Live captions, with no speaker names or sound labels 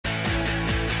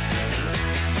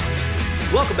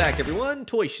Welcome back, everyone.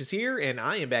 Toyshiz here, and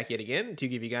I am back yet again to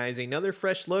give you guys another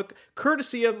fresh look,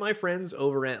 courtesy of my friends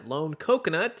over at Lone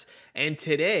Coconut. And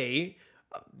today,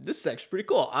 this is actually pretty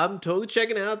cool. I'm totally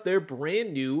checking out their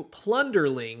brand new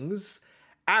Plunderlings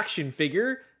action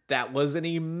figure. That was an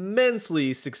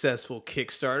immensely successful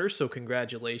Kickstarter, so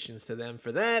congratulations to them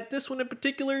for that. This one in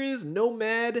particular is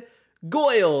Nomad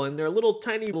GOYLE, and they're little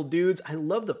tiny little dudes. I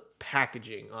love the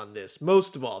packaging on this.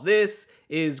 Most of all, this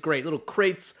is great. Little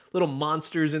crates, little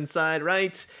monsters inside,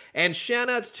 right? And shout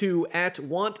out to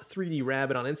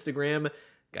 @Want3drabbit on Instagram.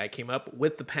 Guy came up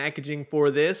with the packaging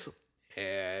for this.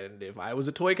 And if I was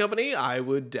a toy company, I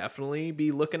would definitely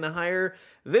be looking to hire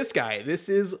this guy. This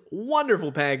is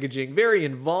wonderful packaging, very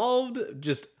involved,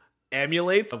 just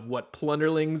emulates of what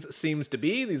Plunderlings seems to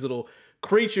be, these little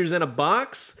creatures in a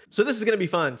box. So this is going to be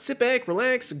fun. Sit back,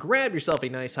 relax, grab yourself a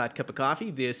nice hot cup of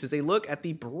coffee. This is a look at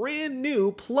the brand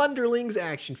new Plunderlings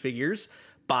action figures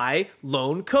by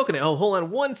Lone Coconut. Oh, hold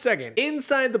on one second.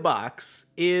 Inside the box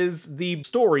is the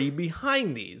story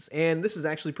behind these, and this is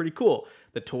actually pretty cool.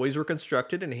 The toys were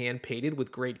constructed and hand-painted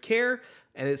with great care,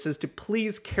 and it says to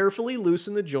please carefully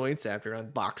loosen the joints after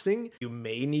unboxing. You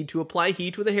may need to apply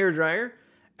heat with a hairdryer,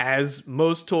 as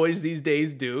most toys these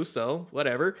days do, so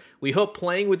whatever. We hope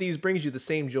playing with these brings you the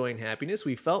same joy and happiness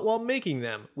we felt while making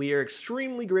them. We are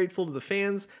extremely grateful to the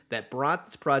fans that brought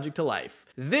this project to life.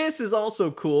 This is also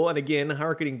cool, and again,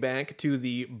 harkening back to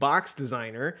the box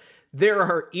designer, there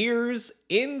are ears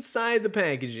inside the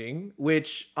packaging,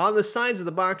 which on the sides of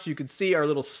the box you can see are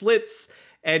little slits,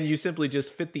 and you simply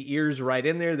just fit the ears right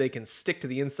in there. They can stick to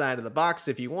the inside of the box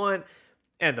if you want.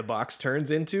 And the box turns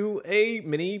into a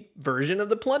mini version of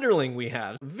the Plunderling we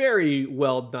have. Very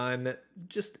well done.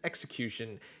 Just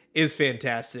execution is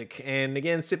fantastic. And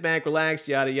again, sit back, relax,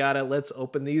 yada yada. Let's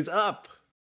open these up.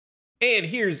 And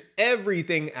here's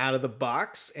everything out of the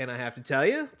box. And I have to tell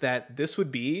you that this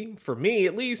would be, for me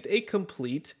at least, a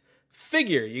complete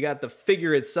figure. You got the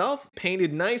figure itself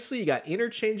painted nicely. You got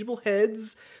interchangeable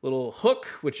heads, little hook,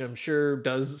 which I'm sure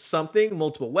does something,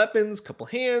 multiple weapons, couple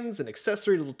hands, an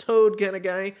accessory, little toad kind of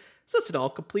guy. So it's an all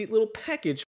complete little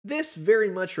package. This very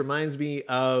much reminds me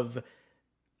of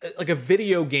like a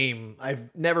video game I've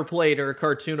never played or a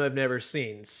cartoon I've never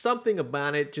seen. Something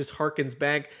about it just harkens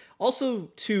back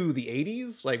also to the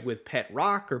 80s, like with Pet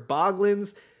Rock or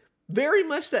Boglins. Very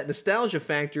much that nostalgia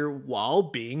factor while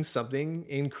being something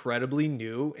incredibly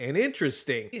new and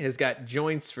interesting. It has got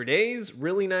joints for days,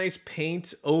 really nice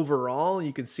paint overall.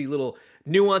 You can see little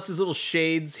nuances, little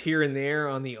shades here and there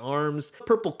on the arms.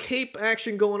 Purple cape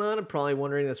action going on. I'm probably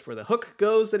wondering that's where the hook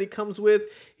goes that he comes with.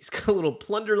 He's got a little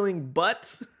Plunderling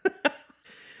butt.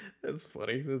 That's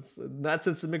funny. That's not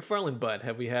since the McFarlane butt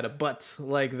have we had a butt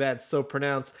like that so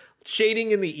pronounced.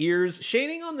 Shading in the ears,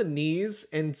 shading on the knees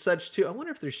and such too. I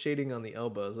wonder if there's shading on the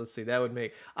elbows. Let's see, that would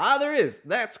make... Ah, there is.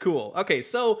 That's cool. Okay,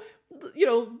 so, you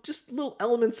know, just little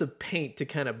elements of paint to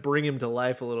kind of bring him to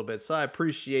life a little bit. So I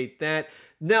appreciate that.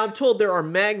 Now, I'm told there are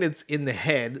magnets in the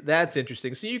head. That's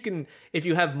interesting. So you can, if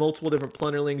you have multiple different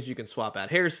Plunderlings, you can swap out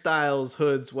hairstyles,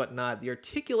 hoods, whatnot. The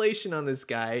articulation on this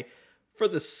guy, for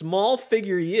the small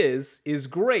figure he is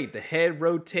great. The head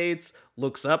rotates,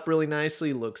 looks up really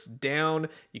nicely, looks down.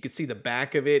 You can see the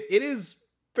back of it. It is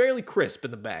fairly crisp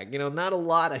in the back. You know,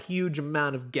 not a huge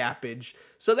amount of gappage.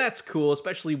 So that's cool,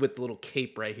 especially with the little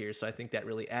cape right here. So I think that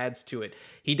really adds to it.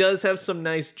 He does have some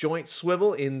nice joint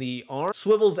swivel in the arm.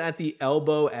 Swivels at the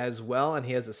elbow as well, and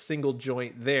he has a single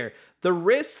joint there. The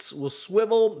wrists will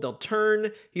swivel, they'll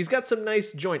turn. He's got some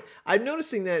nice joint. I'm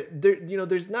noticing that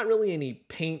there's not really any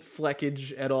paint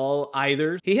fleckage at all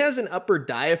either. He has an upper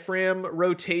diaphragm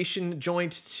rotation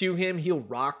joint to him. He'll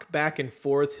rock back and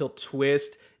forth, he'll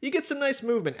twist. You get some nice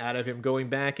movement out of him going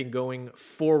back and going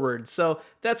forward. So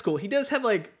that's cool. He does have,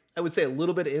 like, I would say a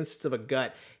little bit of instance of a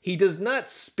gut. He does not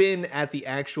spin at the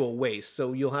actual waist,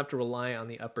 so you'll have to rely on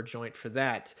the upper joint for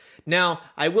that. Now,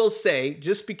 I will say,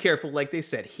 just be careful, like they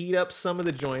said, heat up some of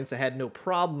the joints. I had no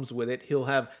problems with it. He'll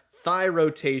have thigh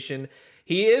rotation.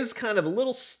 He is kind of a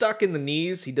little stuck in the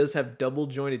knees. He does have double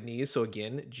jointed knees, so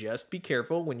again, just be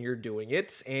careful when you're doing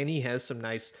it. And he has some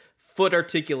nice foot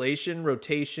articulation,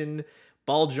 rotation,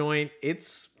 ball joint.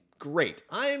 It's great.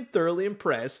 I am thoroughly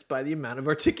impressed by the amount of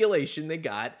articulation they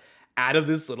got out of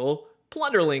this little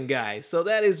Plunderling guy. So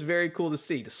that is very cool to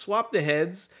see. To swap the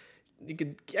heads, you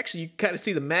kind of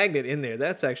see the magnet in there.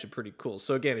 That's actually pretty cool.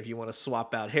 So again, if you want to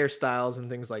swap out hairstyles and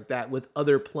things like that with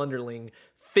other Plunderling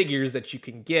figures that you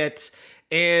can get,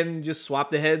 and just swap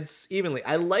the heads evenly.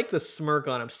 I like the smirk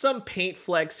on him. Some paint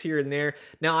flecks here and there.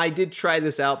 Now, I did try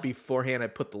this out beforehand. I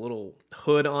put the little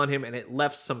hood on him, and it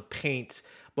left some paint.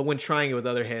 but when trying it with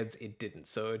other heads, it didn't.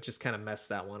 So it just kind of messed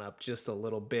that one up just a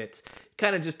little bit.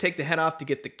 Kind of just take the head off to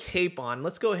get the cape on.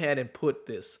 Let's go ahead and put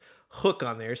this hook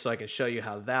on there so I can show you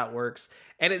how that works.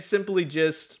 And it simply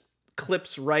just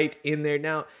clips right in there.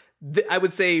 Now, I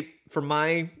would say for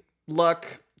my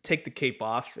luck, take the cape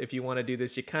off. If you want to do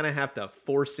this, you kind of have to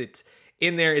force it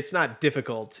in there. It's not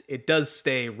difficult. It does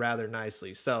stay rather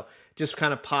nicely. So just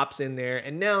kind of pops in there.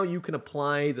 And now you can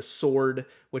apply the sword,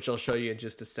 which I'll show you in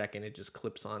just a second. It just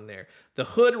clips on there. The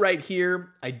hood right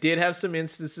here, I did have some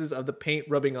instances of the paint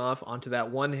rubbing off onto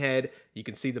that one head. You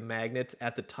can see the magnet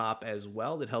at the top as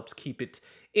well that helps keep it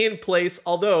in place.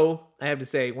 Although I have to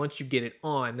say, once you get it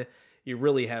on, you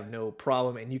really have no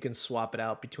problem, and you can swap it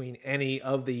out between any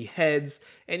of the heads,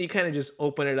 and you kind of just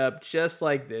open it up just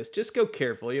like this. Just go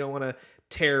careful. You don't want to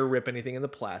tear or rip anything in the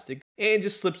plastic, and it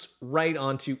just slips right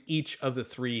onto each of the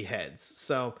 3 heads.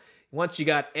 So once you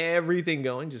got everything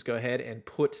going, just go ahead and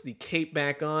put the cape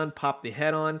back on, pop the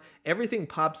head on. Everything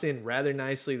pops in rather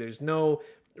nicely. There's no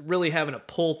really having to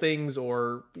pull things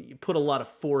or put a lot of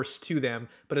force to them,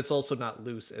 but it's also not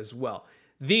loose as well.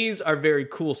 These are very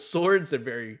cool swords. They're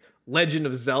very Legend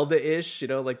of Zelda-ish, you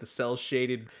know, like the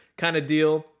cel-shaded kind of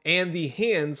deal. And the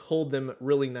hands hold them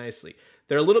really nicely.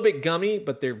 They're a little bit gummy,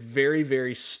 but they're very,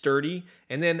 very sturdy.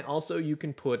 And then also you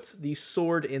can put the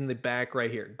sword in the back right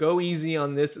here. Go easy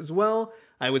on this as well.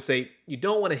 I would say you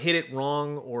don't want to hit it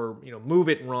wrong or, you know, move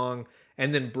it wrong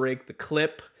and then break the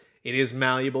clip. It is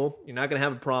malleable. You're not going to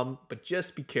have a problem, but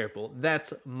just be careful.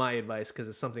 That's my advice because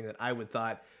it's something that I would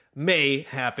thought may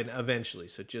happen eventually.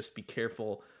 So just be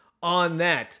careful on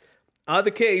that. The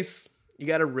case, you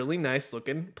got a really nice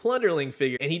looking Plunderling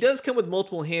figure. And he does come with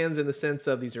multiple hands in the sense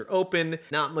of these are open,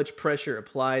 not much pressure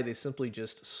applied. They simply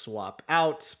just swap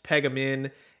out, peg them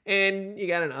in, and you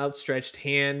got an outstretched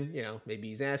hand. You know, maybe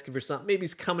he's asking for something, maybe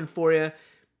he's coming for you.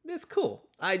 It's cool.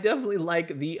 I definitely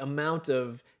like the amount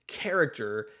of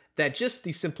character that just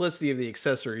the simplicity of the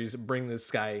accessories bring this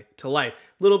guy to life.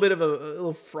 A little bit of a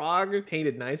little frog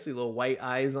painted nicely, little white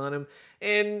eyes on him,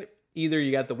 and either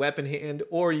you got the weapon hand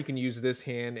or you can use this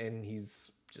hand and he's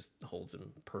just holds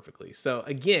him perfectly. So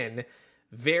again,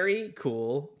 very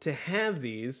cool to have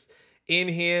these in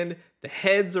hand. The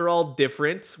heads are all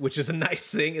different, which is a nice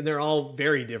thing, and they're all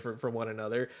very different from one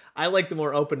another. I like the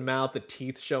more open mouth, the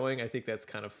teeth showing. I think that's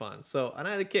kind of fun. So in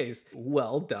either case,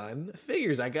 well done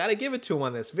figures. I gotta give it to him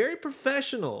on this. Very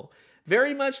professional.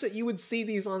 Very much that you would see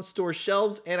these on store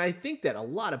shelves, and I think that a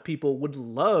lot of people would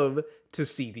love to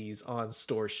see these on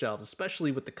store shelves,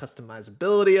 especially with the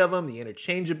customizability of them, the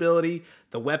interchangeability,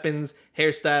 the weapons,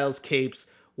 hairstyles, capes,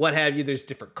 what have you. There's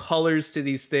different colors to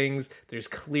these things. There's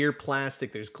clear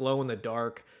plastic. There's glow in the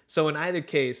dark. So in either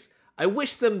case, I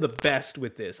wish them the best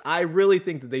with this. I really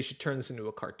think that they should turn this into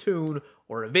a cartoon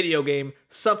or a video game,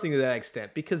 something to that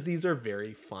extent, because these are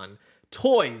very fun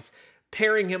toys.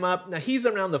 Pairing him up, now he's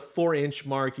around the 4-inch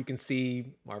mark. You can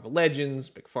see Marvel Legends,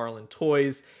 McFarlane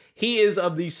Toys. He is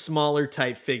of the smaller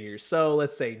type figures. So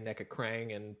let's say NECA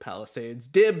Krang and Palisades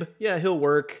Dib. Yeah, he'll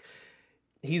work.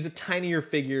 He's a tinier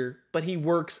figure, but he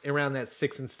works around that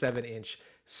 6 and 7-inch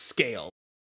scale.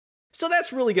 So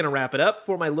that's really going to wrap it up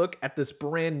for my look at this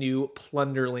brand new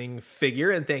Plunderling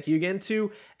figure. And thank you again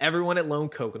to everyone at Lone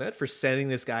Coconut for sending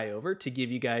this guy over to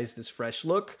give you guys this fresh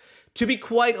look. To be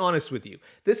quite honest with you,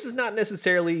 this is not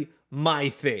necessarily my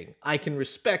thing. I can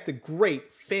respect a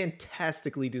great,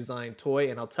 fantastically designed toy,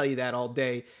 and I'll tell you that all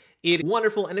day. It's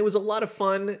wonderful, and it was a lot of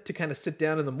fun to kind of sit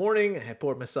down in the morning. I had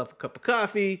poured myself a cup of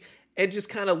coffee and just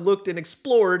kind of looked and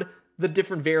explored the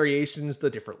different variations, the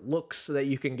different looks that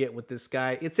you can get with this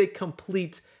guy. It's a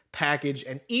complete package,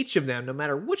 and each of them, no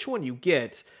matter which one you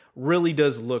get, really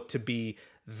does look to be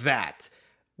that.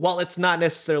 While it's not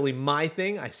necessarily my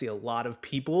thing, I see a lot of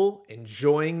people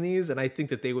enjoying these, and I think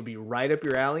that they would be right up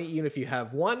your alley. Even if you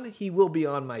have one, he will be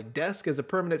on my desk as a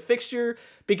permanent fixture,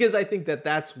 because I think that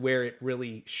that's where it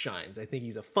really shines. I think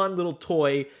he's a fun little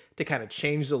toy to kind of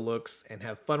change the looks and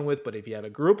have fun with, but if you have a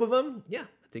group of them, yeah,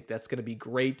 I think that's going to be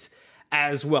great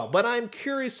as well. But I'm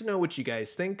curious to know what you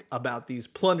guys think about these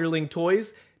Plunderling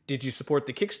toys. Did you support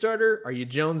the Kickstarter? Are you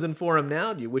jonesing for them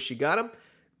now? Do you wish you got them?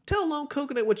 Tell Lone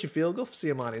Coconut what you feel. Go see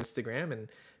him on Instagram and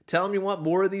tell him you want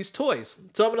more of these toys.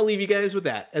 So I'm going to leave you guys with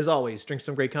that. As always, drink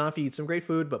some great coffee, eat some great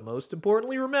food, but most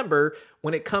importantly, remember,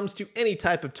 when it comes to any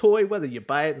type of toy, whether you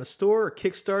buy it in the store or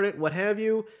Kickstart it, what have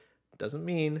you, doesn't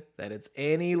mean that it's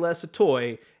any less a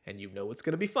toy, and you know it's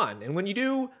going to be fun. And when you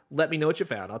do, let me know what you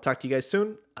found. I'll talk to you guys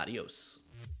soon. Adios.